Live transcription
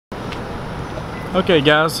Okay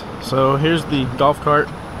guys, so here's the golf cart.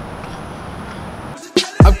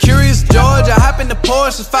 I'm curious, George. I hop in the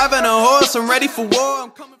Porsche, it's 5 and a horse. I'm ready for war.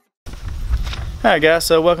 I'm coming. Alright guys,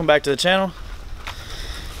 so welcome back to the channel.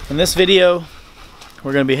 In this video,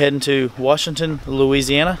 we're going to be heading to Washington,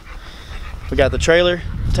 Louisiana. We got the trailer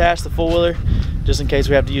attached, the four-wheeler, just in case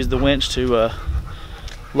we have to use the winch to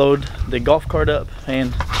load the golf cart up.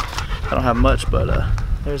 And I don't have much, but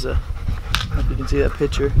there's a, if you can see that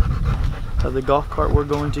picture of the golf cart we're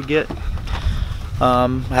going to get. I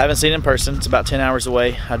haven't seen it in person. It's about 10 hours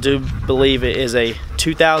away. I do believe it is a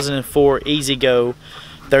 2004 EZGO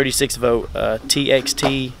 36 volt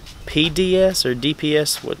TXT PDS or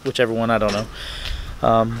DPS, whichever one, I don't know.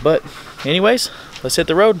 But anyways, let's hit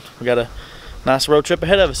the road. We got a nice road trip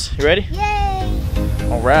ahead of us. You ready? Yay!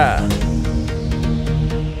 All right.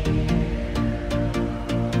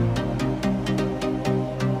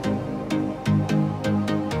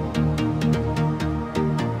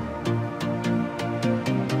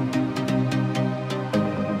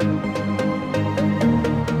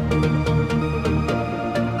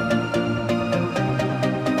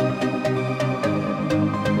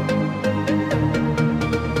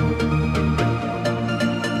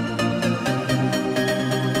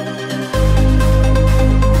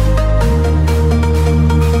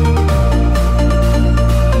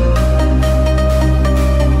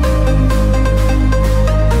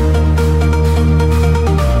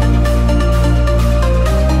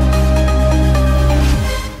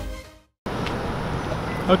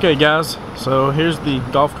 Okay guys, so here's the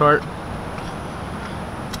golf cart.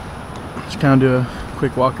 Just kind of do a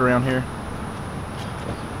quick walk around here.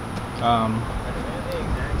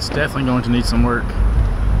 It's definitely going to need some work.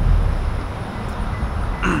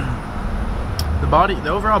 The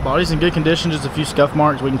overall body's in good condition, just a few scuff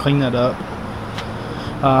marks. We can clean that up.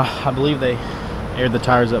 I believe they aired the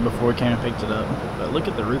tires up before we came and picked it up. But look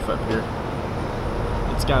at the roof up here.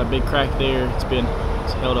 It's got a big crack there. It's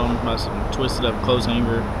held on by some twisted up clothes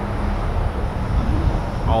hanger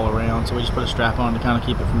all around, so we just put a strap on to kind of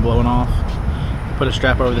keep it from blowing off. Put a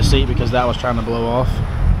strap over the seat because that was trying to blow off.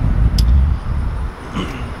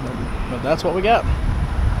 But that's what we got.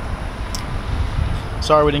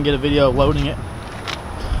 Sorry we didn't get a video of loading it.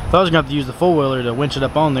 Thought I was gonna have to use the four-wheeler to winch it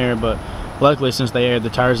up on there, but luckily since they aired the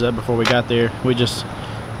tires up before we got there, we just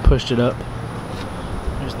pushed it up.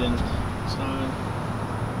 Here's the inside.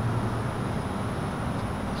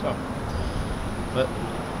 So, but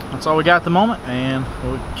that's all we got at the moment, and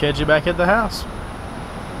we'll catch you back at the house,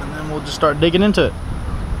 and then we'll just start digging into it.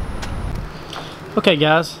 Okay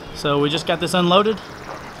guys, so we just got this unloaded,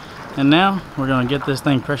 and now we're gonna get this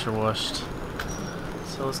thing pressure washed.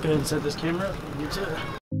 So let's go ahead and set this camera up and get to it.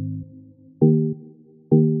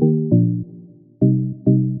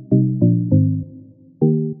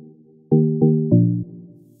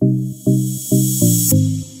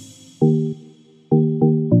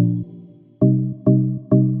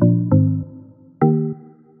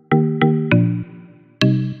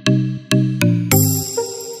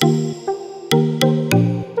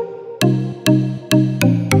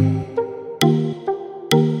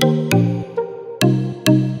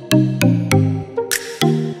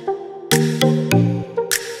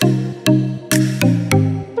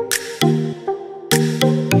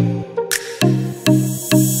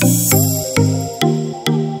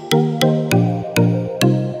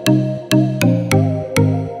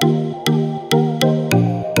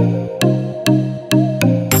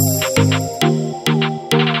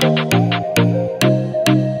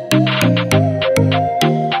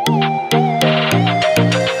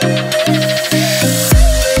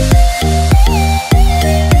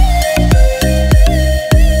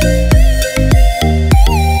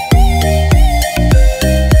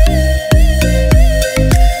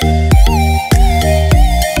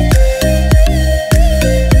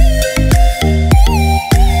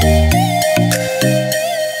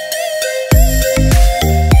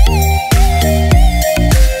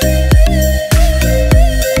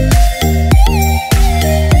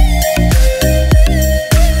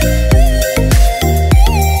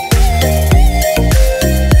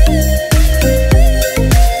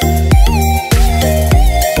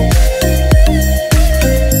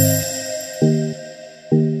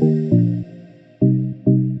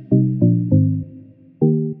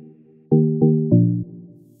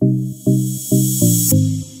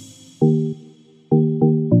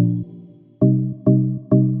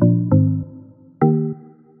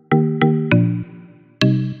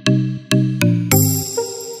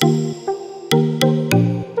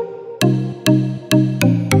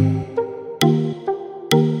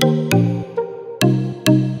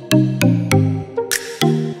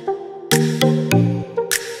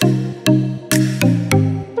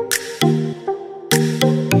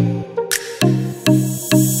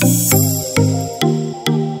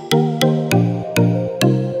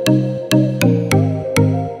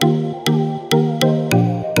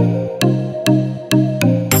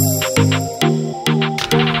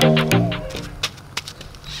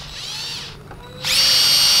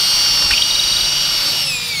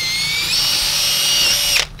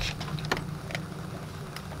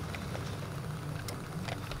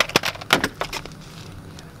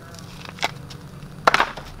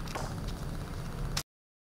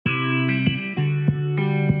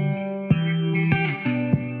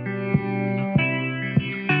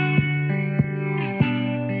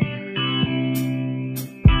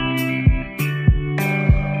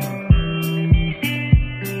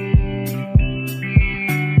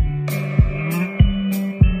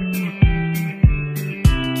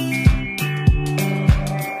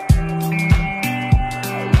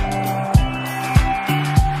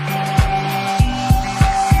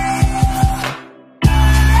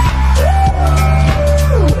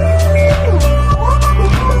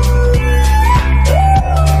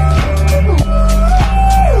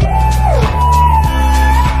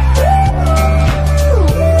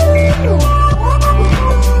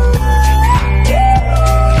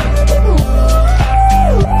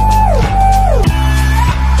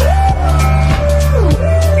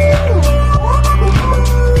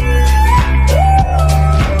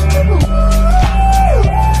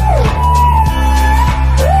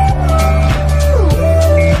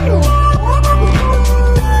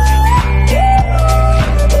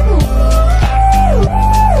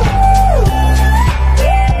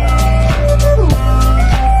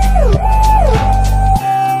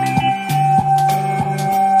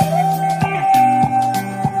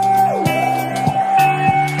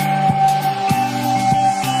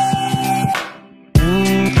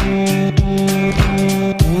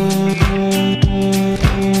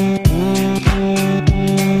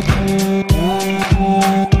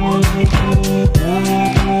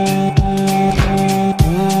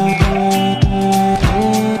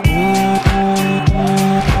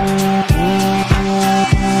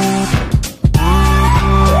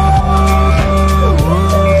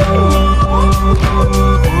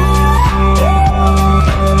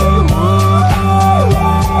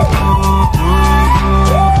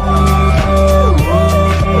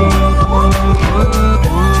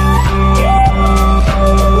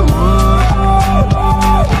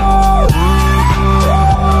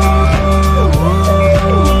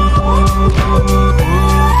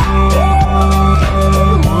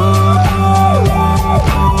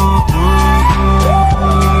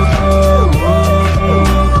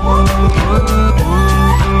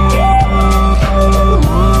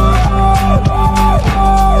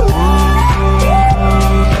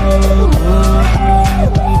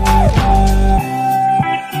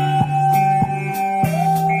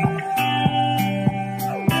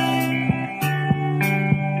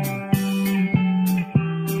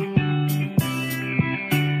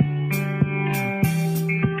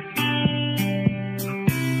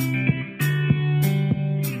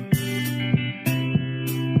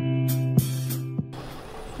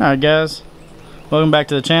 Alright guys, welcome back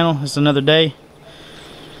to the channel. It's another day.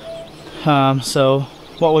 So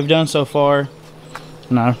what we've done so far,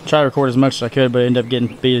 and I tried to record as much as I could, but it ended up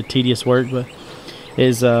getting a tedious work, but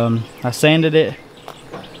is I sanded it,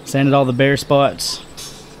 sanded all the bare spots.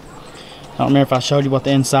 I don't remember if I showed you what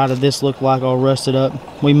the inside of this looked like, all rusted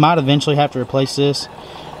up. We might eventually have to replace this,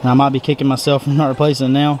 and I might be kicking myself for not replacing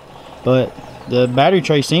it now, but the battery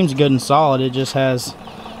tray seems good and solid. It just has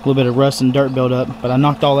a little bit of rust and dirt buildup, but I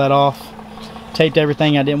knocked all that off, taped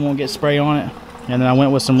everything I didn't want to get spray on it, and then I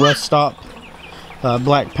went with some rust stop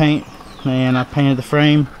black paint, and I painted the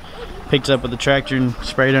frame, picked it up with the tractor and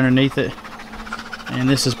sprayed underneath it. And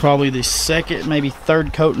this is probably the second, maybe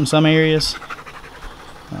third coat in some areas,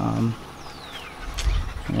 and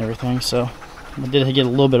everything. So I did get a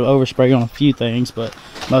little bit of overspray on a few things, but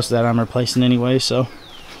most of that I'm replacing anyway. So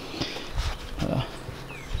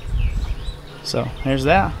there's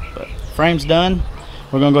that. But frame's done.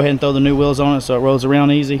 We're gonna go ahead and throw the new wheels on it so it rolls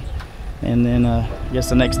around easy. And then I guess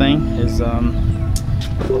the next thing is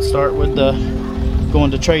we'll start with going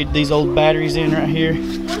to trade these old batteries in right here.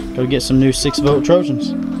 Go get some new 6-volt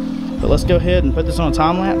Trojans. But let's go ahead and put this on a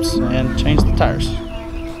time lapse and change the tires.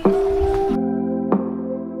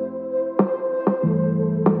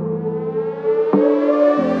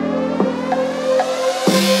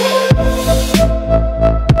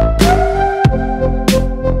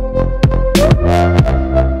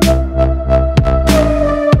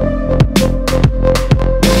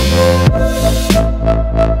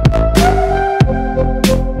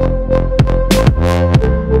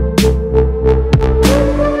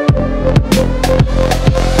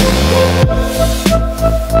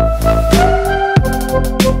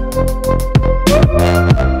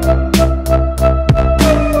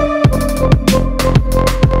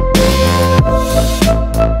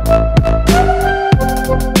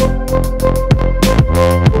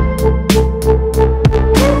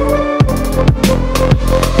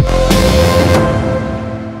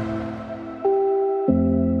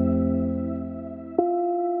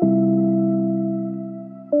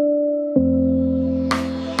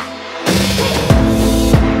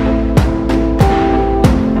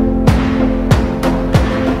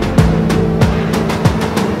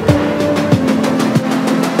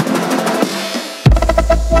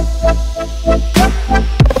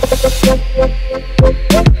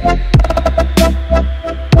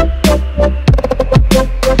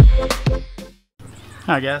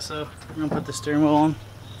 Alright guys, so we're going to put the steering wheel on.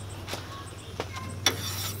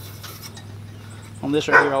 On this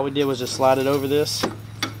right here, all we did was just slide it over this.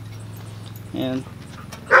 And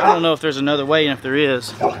I don't know if there's another way, and if there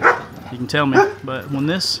is, you can tell me. But when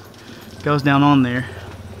this goes down on there,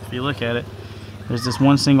 if you look at it, there's this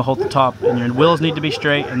one single hole at the top, and your wheels need to be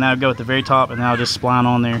straight, and that'll go at the very top, and that'll just spline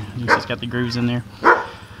on there. You see it's got the grooves in there.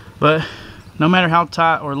 But no matter how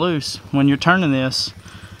tight or loose, when you're turning this,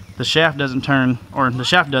 the shaft doesn't turn, or the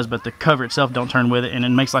shaft does, but the cover itself don't turn with it, and it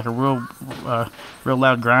makes like a real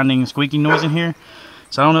loud grinding, squeaking noise in here.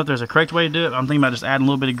 So I don't know if there's a correct way to do it. I'm thinking about just adding a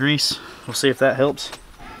little bit of grease. We'll see if that helps.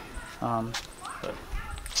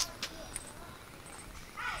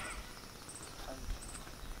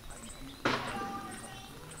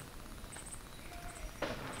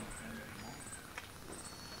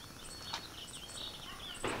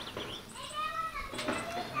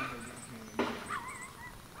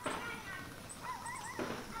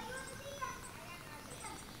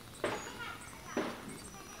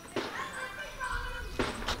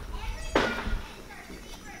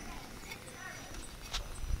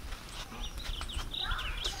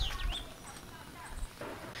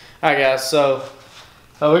 Alright guys, so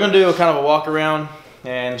we're going to do a kind of a walk around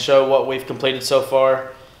and show what we've completed so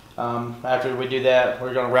far. After we do that,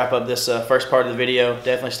 we're going to wrap up this first part of the video.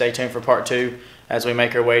 Definitely stay tuned for part 2 as we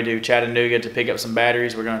make our way to Chattanooga to pick up some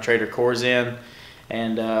batteries. We're going to trade our cores in,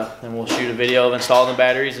 and then we'll shoot a video of installing the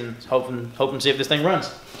batteries and hoping to see if this thing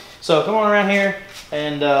runs. So come on around here,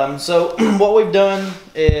 and so what we've done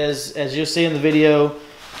is, as you'll see in the video,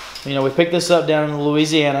 you know, we picked this up down in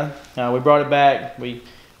Louisiana. We brought it back. We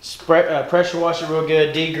pressure washed it real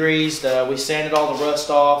good, degreased. We sanded all the rust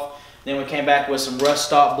off. Then we came back with some rust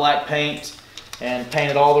stop black paint and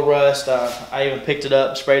painted all the rust. I even picked it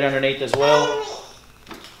up, sprayed underneath as well.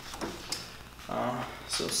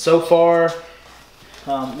 So far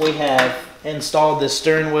we have installed this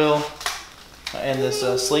steering wheel and this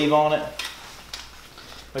sleeve on it.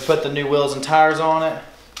 We put the new wheels and tires on it.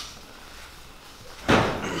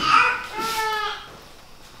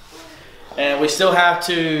 And we still have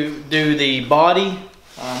to do the body.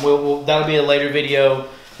 That'll be a later video.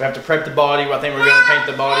 We have to prep the body. I think we're going to paint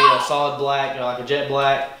the body a solid black, like a jet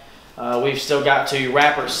black. We've still got to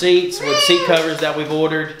wrap our seats with seat covers that we've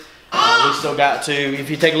ordered. We still got to, if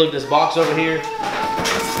you take a look at this box over here,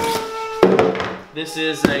 this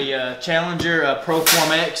is a Challenger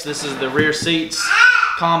ProForm X. This is the rear seats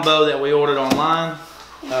combo that we ordered online.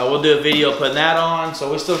 We'll do a video putting that on.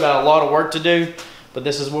 So we still got a lot of work to do, but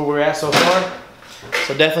this is where we're at so far.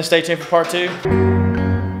 So definitely stay tuned for part 2.